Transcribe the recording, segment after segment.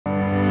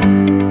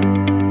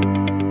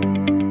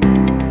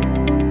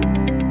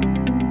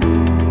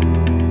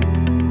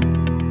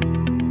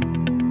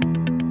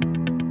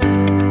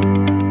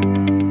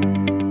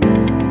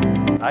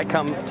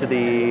come to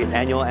the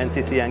annual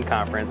NCCN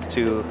conference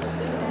to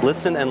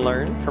listen and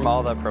learn from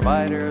all the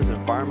providers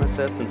and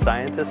pharmacists and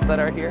scientists that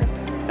are here,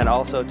 and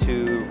also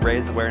to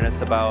raise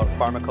awareness about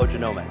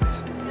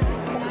pharmacogenomics.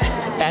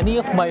 Any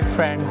of my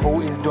friend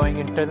who is doing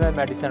internal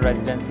medicine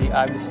residency,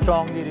 I will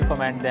strongly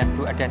recommend them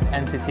to attend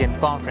NCCN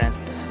conference,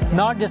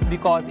 not just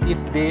because if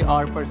they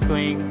are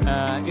pursuing,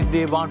 if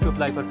they want to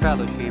apply for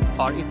fellowship,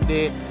 or if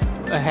they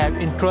have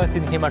interest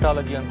in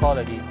hematology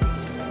oncology.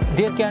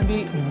 There can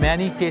be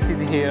many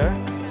cases here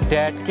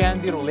that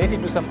can be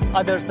related to some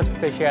other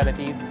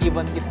subspecialties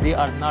even if they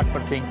are not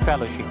pursuing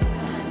fellowship.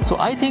 So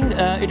I think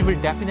it will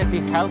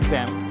definitely help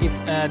them if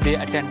they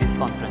attend this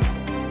conference.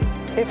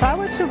 If I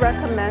were to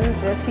recommend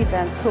this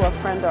event to a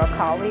friend or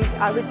colleague,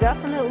 I would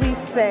definitely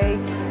say,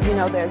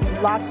 there's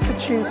lots to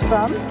choose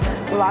from,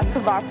 lots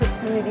of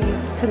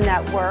opportunities to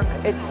network.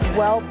 It's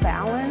well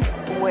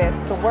balanced with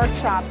the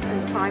workshops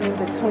and time in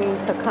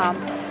between to come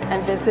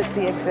and visit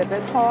the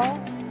exhibit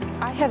halls.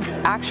 I have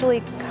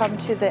actually come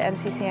to the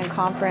NCCN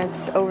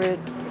conference over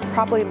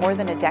probably more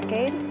than a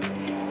decade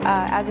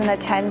as an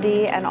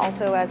attendee and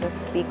also as a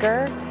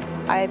speaker.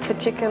 I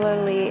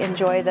particularly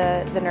enjoy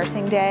the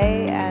nursing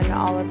day and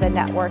all of the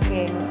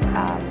networking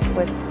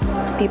with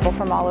people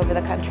from all over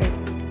the country.